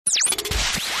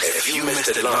If you missed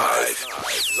it live,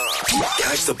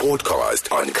 catch the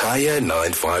podcast on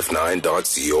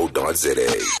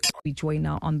kaya959.co.za. We join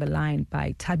now on the line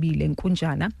by Thabile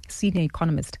Nkunjana, Senior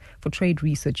Economist for Trade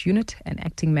Research Unit and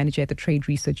Acting Manager at the Trade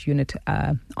Research Unit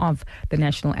of the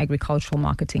National Agricultural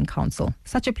Marketing Council.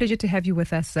 Such a pleasure to have you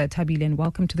with us, Thabile, and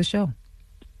welcome to the show.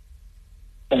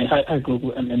 Hi,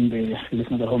 Gogo, and the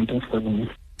listeners at home. Thanks for having me.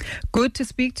 Good to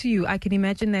speak to you. I can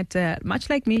imagine that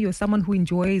much like me, you're someone who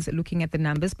enjoys looking at the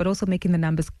numbers, but also making the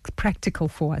numbers practical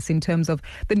for us in terms of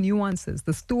the nuances,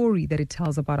 the story that it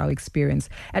tells about our experience.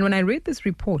 And when I read this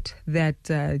report that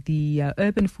the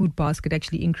urban food basket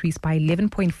actually increased by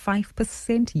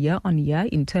 11.5% year on year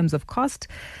in terms of cost,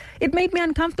 it made me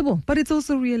uncomfortable, but it's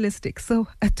also realistic. So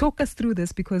talk us through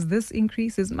this, because this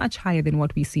increase is much higher than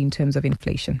what we see in terms of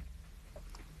inflation.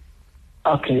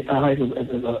 Okay, as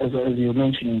you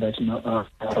mentioned that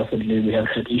recently we have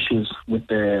had issues with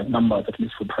the numbers, at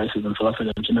least for prices in South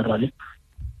Africa generally.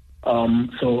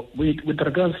 So with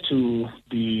regards to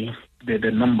the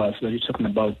numbers that you're talking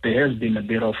about, there has been a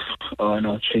bit of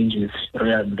changes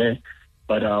here and there.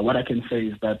 But what I can say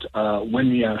is that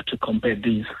when we are to compare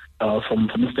these, for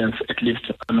instance, at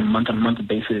least on a month-on-month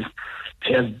basis,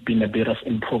 there has been a bit of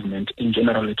improvement in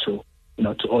general to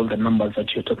all the numbers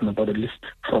that you're talking about, at least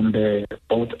from the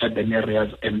both urban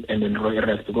areas and in rural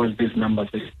areas, because these numbers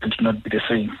they tend to not be the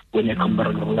same when you're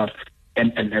comparing rural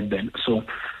and urban. So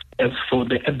as for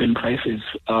the urban prices,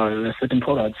 certain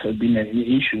products have been an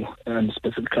issue, and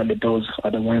specifically those are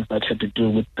the ones that have to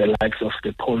do with the likes of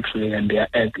the poultry and their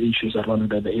egg issues around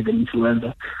the avian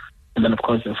influenza. And then, of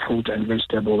course, the fruit and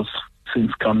vegetables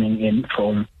since coming in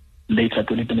from later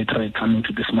 2023 coming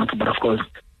to this month. But, of course,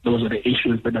 those are the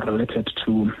issues that are related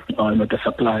to the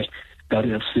supply that we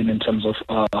have seen in terms of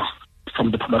from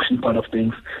the production part of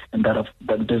things, and that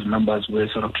these numbers were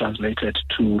sort of translated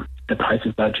to the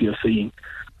prices that we are seeing,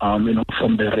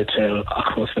 from the retail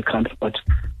across the country. But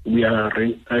we are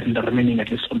remaining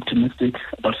at least optimistic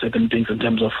about certain things in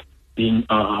terms of being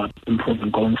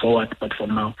improving going forward. But for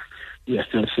now, we are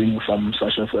still seeing some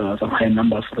high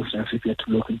numbers. For instance, if you have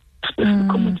to look at specific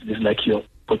commodities like your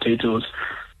potatoes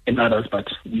and others, but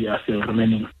we are still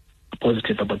remaining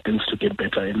positive about things to get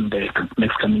better in the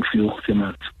next coming few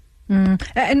months.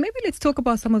 And maybe let's talk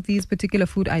about some of these particular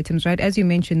food items, right? As you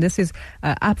mentioned, this is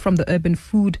up from the urban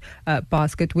food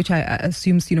basket, which I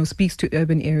assume speaks to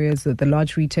urban areas, the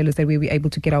large retailers that we're able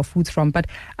to get our foods from. But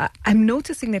I'm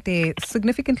noticing that there are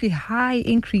significantly high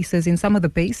increases in some of the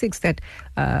basics that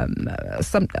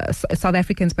some South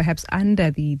Africans, perhaps under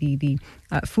the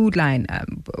food line,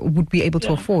 would be able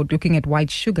to afford. Looking at white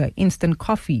sugar, instant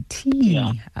coffee, tea,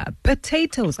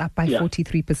 potatoes up by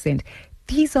 43%.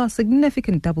 These are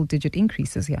significant double-digit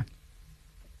increases here.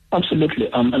 Absolutely.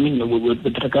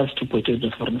 With regards to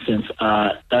potatoes, for instance,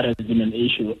 that has been an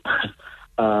issue.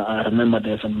 I remember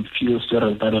there's some few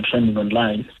stories that are trending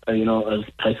online, as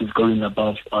prices going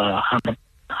above 100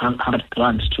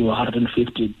 rand to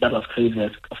 150. That was crazy,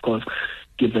 of course,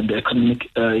 given the economic,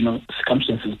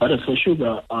 circumstances. But as for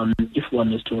sugar, if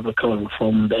one is to recall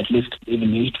from at least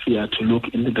even Asia to look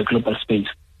into the global space,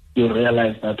 you'll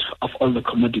realize that of all the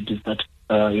commodities that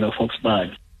folks buy,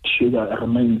 sugar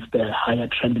remains the higher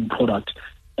trending product,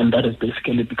 and that is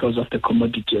basically because of the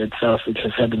commodity itself, which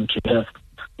is having to have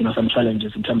some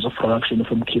challenges in terms of production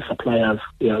from key suppliers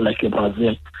like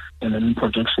Brazil, and then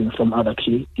projections from other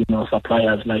key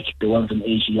suppliers like the ones in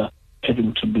Asia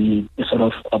having to be sort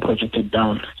of projected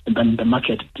down, and then the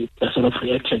market sort of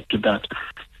reacted to that.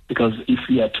 Because if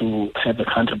we are to have a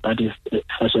country that is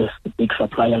such a big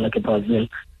supplier like Brazil,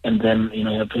 and then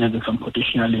you're having some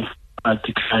potentially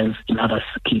declines in other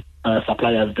key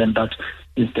suppliers, then that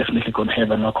is definitely going to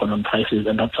have a knock-on on prices,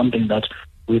 and that's something that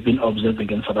we've been observing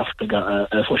in South Africa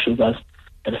for sugars.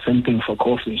 And the same thing for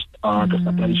coffee. The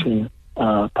supply chain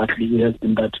partly has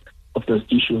been that of those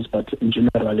issues, but in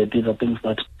general, these are things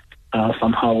that are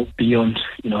somehow beyond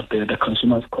the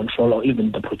consumer's control or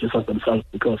even the producers themselves,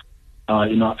 because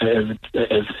as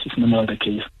is normally the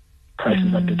case,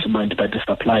 prices are determined by the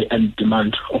supply and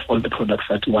demand of all the products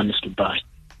that one is to buy.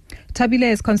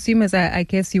 Thabile, as consumers, I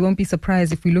guess you won't be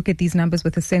surprised if we look at these numbers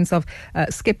with a sense of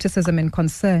skepticism and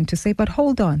concern to say, but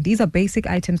hold on, these are basic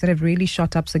items that have really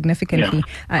shot up significantly.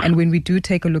 And when we do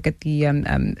take a look at the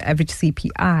average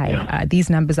CPI, these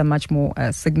numbers are much more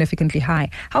significantly high.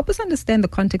 Help us understand the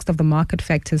context of the market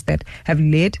factors that have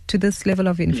led to this level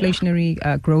of inflationary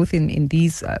growth in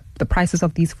these the prices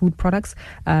of these food products,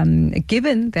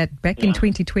 given that back in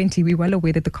 2020, we're well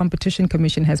aware that the Competition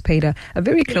Commission has paid a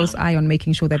very close eye on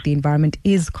making sure that the environment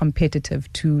is competitive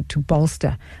to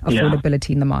bolster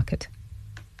affordability in the market.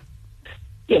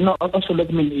 Yeah, no, absolutely.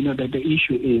 I mean, the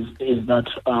issue is that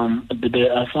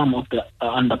there are some of the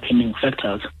underpinning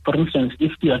factors. For instance,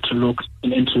 if you are to look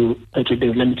into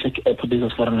potatoes, let me take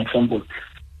potatoes for an example.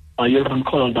 You'll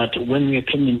recall that when we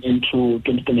came into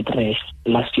 2023,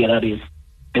 last year that is,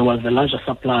 there was a larger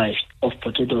supply of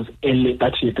potatoes early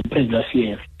that year, the previous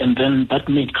year. And then that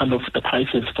made kind of the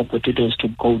prices for potatoes to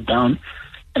go down.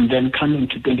 And then coming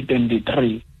to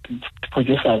 2023,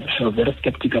 producers were very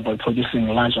skeptical about producing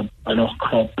larger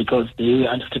crop because they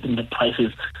understood that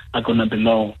prices are going to be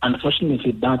low.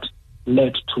 Unfortunately, that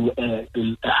led to a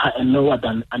lower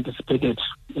than anticipated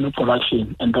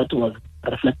production, and that was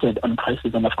reflected on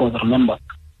prices. And of course, remember,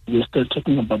 we're still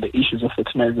talking about the issues of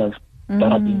fertilizers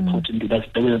that are being put into that.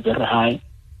 They were very high.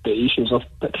 The issues of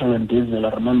petrol and diesel,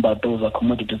 remember, those are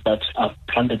commodities that are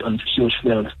planted on huge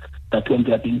fields, that when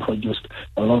they are being produced,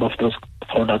 a lot of those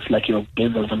products like your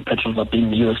diesels and petrols are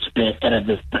being used at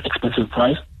an expensive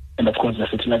price. And of course, the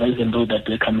fertilizers, even though that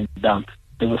they're coming down,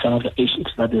 there were some of the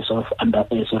issues that they sort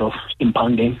of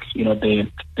impounding,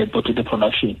 the potato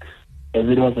production. As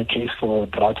it was the case for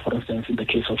drought, for instance, in the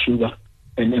case of sugar,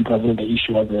 and in Brazil, the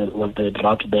issue was the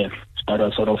drought there that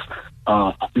was sort of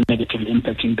negatively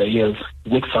impacting the yields,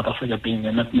 with South Africa being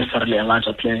not necessarily a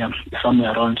larger player,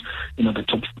 somewhere around, the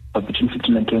top between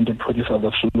 15 and 20 producers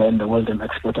of sugar in the world and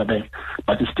exporter there.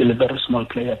 But it's still a very small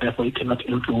player, therefore it cannot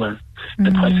influence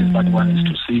the prices that one is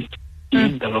to see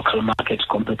in the local market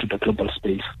compared to the global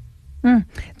space.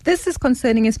 This is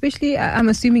concerning, especially, I'm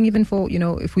assuming, even for,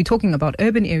 if we're talking about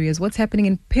urban areas, what's happening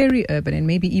in peri-urban and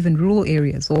maybe even rural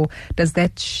areas, or does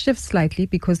that shift slightly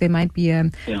because there might be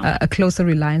a closer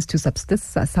reliance to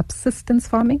subsistence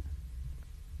farming?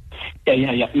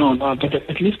 Yeah. No, but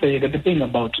at least the thing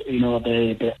about,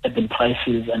 the urban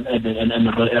prices and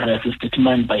rural areas is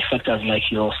determined by factors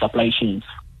like your supply chains.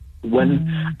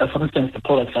 When, for instance, the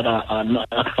products that are not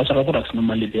agricultural products,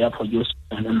 normally they are produced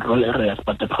in rural areas,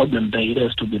 but the problem there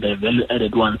is to be the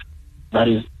value-added ones, that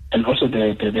is, and also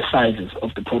the sizes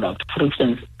of the product. For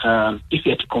instance, if you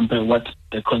had to compare what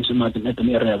the consumers in urban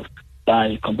areas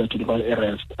buy compared to the rural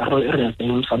areas, they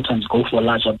will sometimes go for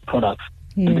larger products.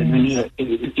 Yes. And then when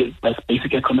by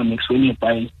basic economics, when you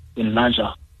buy in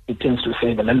larger, it tends to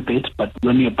save a little bit, but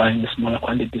when you're buying in smaller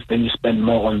quantities, then you spend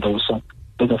more on those. So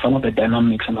those are some of the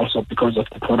dynamics, and also because of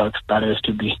the products that has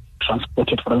to be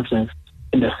transported, for instance,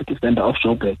 in the city center of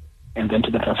Joburg, and then to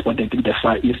be transported in the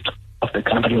far east of the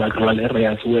country, like rural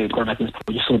areas where product is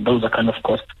produced. So those are kind of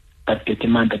costs that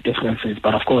determine the differences.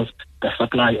 But of course, the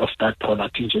supply of that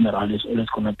product in general is always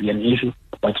going to be an issue.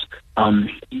 But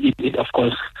it of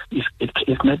course, it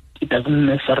doesn't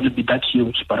necessarily be that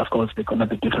huge. But of course, there's going to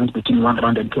be difference between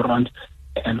R1 and R2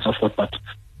 and so forth. But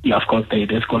yeah, of course,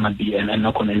 there's going to be a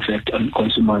knock-on effect on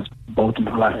consumers, both in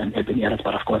rural and urban areas,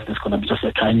 but of course, there's going to be just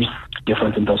a tiny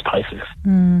difference in those prices.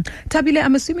 Tabile,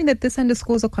 I'm assuming that this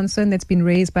underscores a concern that's been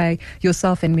raised by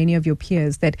yourself and many of your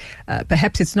peers, that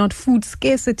perhaps it's not food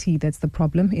scarcity that's the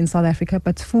problem in South Africa,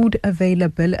 but food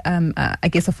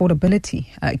affordability,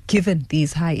 given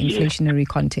these high inflationary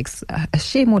contexts.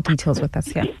 Share more details with us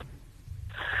here.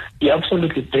 Yeah,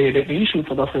 absolutely. The issue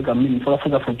for South Africa, South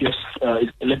Africa produce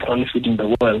is literally feeding the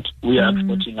world. We are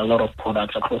exporting a lot of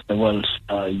products across the world,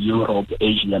 Europe,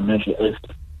 Asia, Middle East,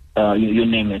 you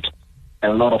name it. A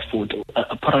lot of food.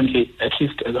 Apparently, at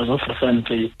least as of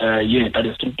recently, that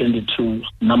is 2022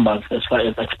 numbers as far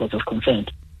as exports is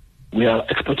concerned. We are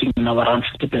exporting now around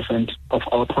 50% of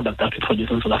our product that we produce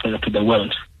in South Africa to the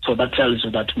world. So that tells you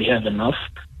that we have enough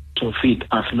to feed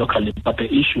us locally. But the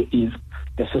issue is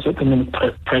the socioeconomic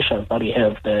pressures that we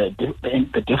have, the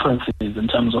differences in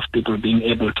terms of people being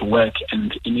able to work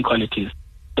and inequalities.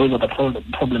 Those are the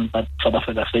problems that South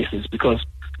Africa faces, because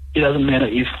it doesn't matter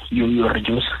if you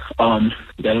reduce the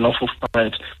loaf of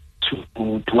bread to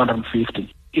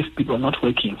 250. If people are not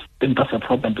working, then that's a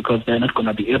problem, because they're not going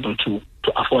to be able to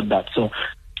afford that. So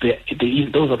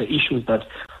those are the issues that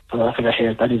South Africa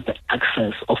has. That is the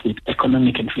access of the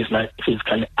economic and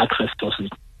physical access to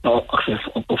it. No access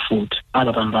of food.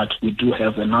 Other than that, we do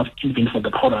have enough even for the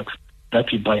products that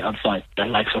we buy outside, the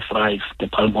likes of rice, the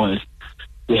palm oil.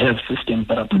 We have systems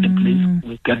that are put in place.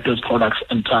 We get those products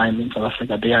in time in South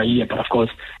Africa. They are here, but of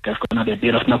course, there's going to be a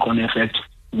bit of knock-on effect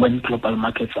when global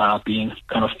markets are being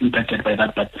kind of impacted by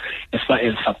that. But as far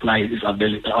as supply is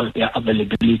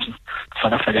availability,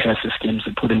 South Africa has systems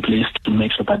put in place to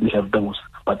make sure that we have those.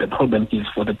 But the problem is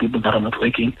for the people that are not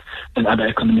working and other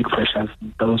economic pressures,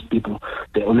 those people,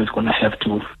 they're always going to have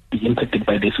to be impacted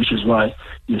by this, which is why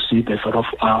you see the sort of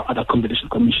other competition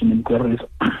commission inquiries,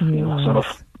 sort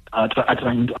of are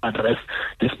trying to address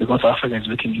this, because Africa is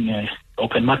working in an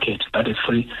open market that is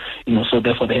free, so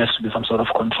therefore there has to be some sort of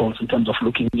controls in terms of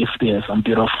looking if there's some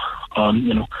bit of,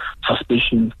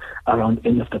 suspicion around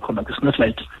any of the products. It's not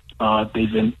like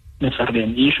there's necessarily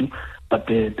an issue, but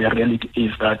the reality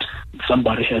is that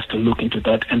somebody has to look into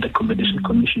that, and the Competition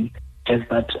Commission has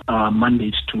that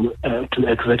mandate to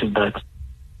exert that.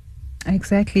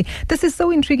 Exactly. This is so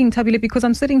intriguing, Thabile, because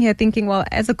I'm sitting here thinking, well,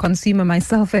 as a consumer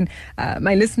myself and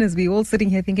my listeners, we're all sitting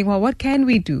here thinking, well, what can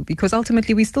we do? Because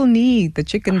ultimately we still need the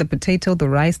chicken, the potato, the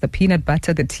rice, the peanut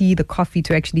butter, the tea, the coffee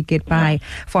to actually get by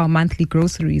for our monthly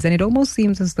groceries. And it almost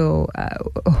seems as though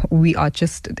we are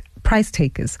just price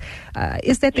takers.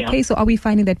 Is that the case, or are we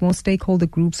finding that more stakeholder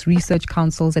groups, research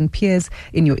councils and peers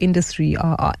in your industry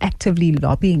are actively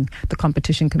lobbying the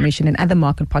Competition Commission and other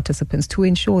market participants to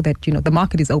ensure that, the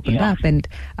market is opened up and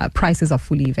prices are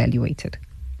fully evaluated?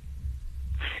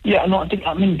 Yeah, no,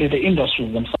 the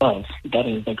industries themselves, that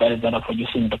is the guys that are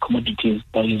producing the commodities,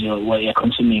 that is what you're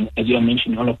consuming, as you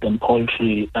mentioned, all of them,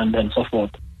 poultry and so forth.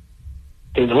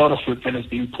 There's a lot of food that is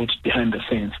being put behind the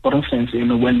scenes. For instance,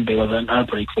 when there was an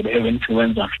outbreak for the avian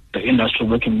influenza, the industry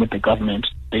working with the government,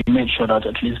 they made sure that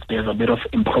at least there's a bit of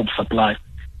improved supply,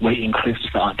 where increased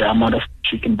the amount of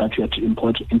chicken that you have to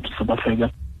import into South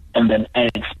Africa, and then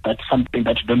eggs. That's something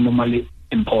that you don't normally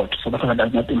import. South Africa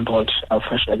does not import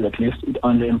fresh eggs, at least it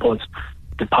only imports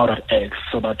the powdered eggs,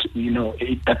 so that,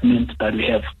 that means that we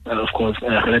have, of course,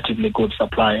 a relatively good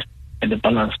supply and a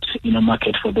balanced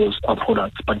market for those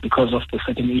products. But because of the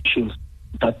certain issues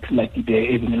that, like the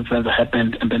avian influenza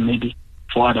happened, and then maybe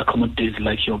for other commodities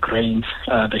like your grains,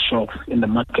 the shocks in the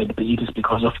market, it is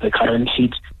because of the current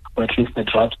heat, or at least the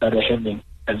drought that we're having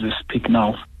as we speak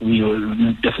now. We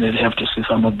will definitely have to see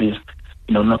some of these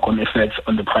knock-on effects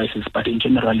on the prices. But in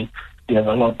generally, there's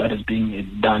a lot that is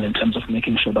being done in terms of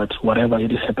making sure that whatever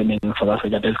it is happening in South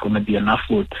Africa, there's going to be enough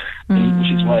food,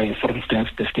 which is why, for instance,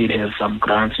 the state has some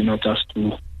grants, just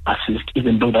to assist,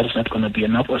 even though that is not going to be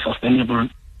enough or sustainable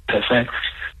per se.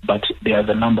 But there's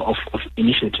a number of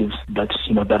initiatives that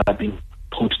that are being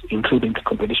put, including the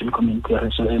Competition Commission,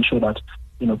 to ensure that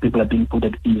people are being put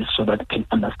at ease, so that they can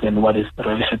understand what is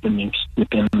really happening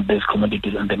within these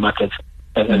commodities and the markets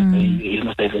as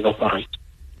they operate.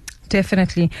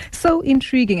 Definitely. So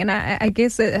intriguing. And I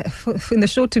guess in the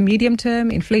short to medium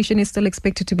term, inflation is still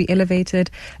expected to be elevated.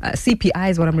 CPI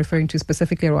is what I'm referring to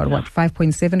specifically, around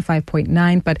 5.7,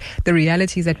 5.9. But the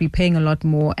reality is that we're paying a lot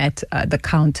more at the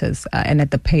counters and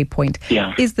at the pay point.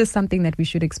 Yeah. Is this something that we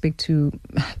should expect to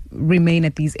remain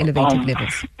at these elevated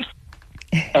levels?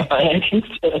 At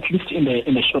least in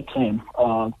the short term,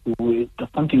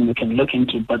 that's something we can look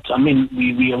into. But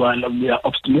we are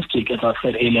optimistic, as I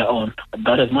said earlier on,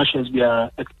 that as much as we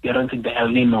are experiencing the El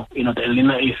Nino, the El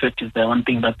Nino effect is the one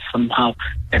thing that somehow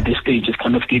at this stage is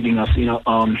kind of giving us,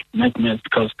 nightmares,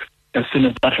 because as soon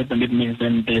as that happens, it means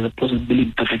then there's a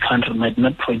possibility that the country might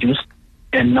not produce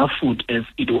enough food as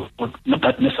it would, not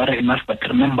that necessarily enough, but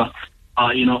remember,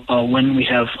 when we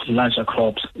have larger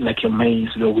crops like your maize,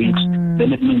 your wheat,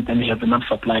 then it means then we have enough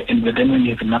supply. And then when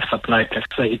you have enough supply, per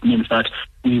se, it means that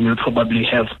we will probably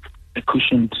have a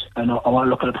cushioned our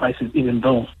local prices, even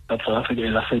though that South Africa,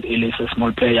 as I said earlier, is a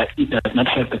small player. It does not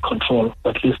have the control,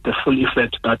 or at least the full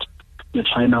effect that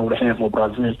China would have, or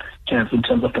Brazil has, in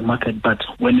terms of the market. But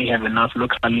when we have enough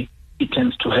locally, it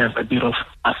tends to have a bit of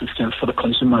assistance for the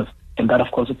consumers. And that,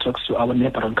 of course, it talks to our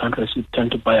neighboring countries who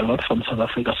tend to buy a lot from South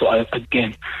Africa. So,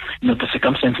 again, the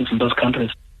circumstances in those countries,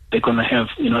 they're going to have,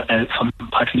 some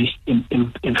partly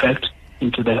impact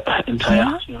into the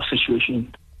entire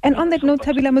situation. And on that note,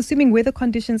 Thabile, I'm assuming weather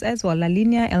conditions as well, La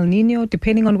Nina, El Nino,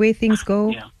 depending on where things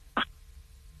go. Yeah.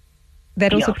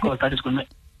 That also of course, that is going to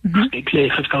play a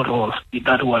critical role.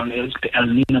 That one is the El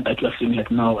Nino that you are seeing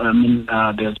like now.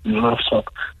 There's been a lot of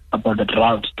talk about the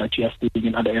drought that you are seeing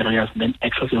in other areas, then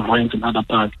excessive rains in other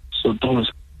parts. So those,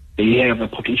 they have a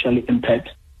potential impact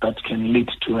that can lead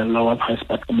to a lower price,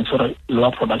 but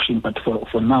lower production. But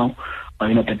for now,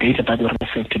 the data that we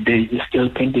receive today is still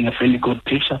painting a fairly good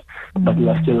picture, but we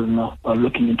are still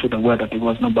looking into the weather,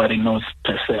 because nobody knows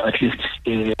per se, at least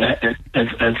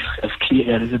as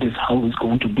clear as it is how it's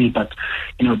going to be. But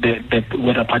the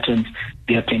weather patterns,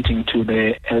 they are painting to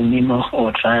the El Nino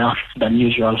or drier than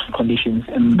usual conditions,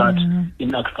 and that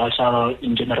in agriculture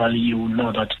in general, you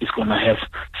know that it's going to have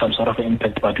some sort of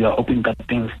impact. But we are hoping that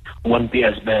things won't be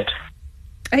as bad.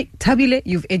 Hey, Thabile,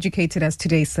 you've educated us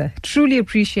today, sir. Truly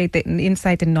appreciate the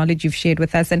insight and knowledge you've shared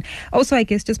with us. And also, I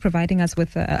guess, just providing us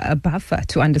with a buffer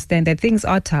to understand that things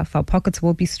are tough. Our pockets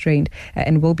will be strained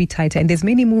and will be tighter. And there's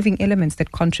many moving elements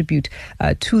that contribute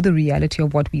to the reality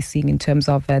of what we're seeing in terms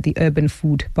of the urban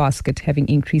food basket having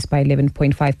increased by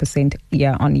 11.5%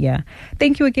 year on year.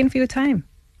 Thank you again for your time.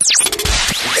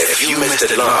 If you missed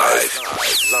it live,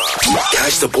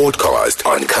 catch the podcast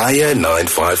on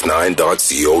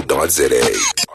kaya959.co.za.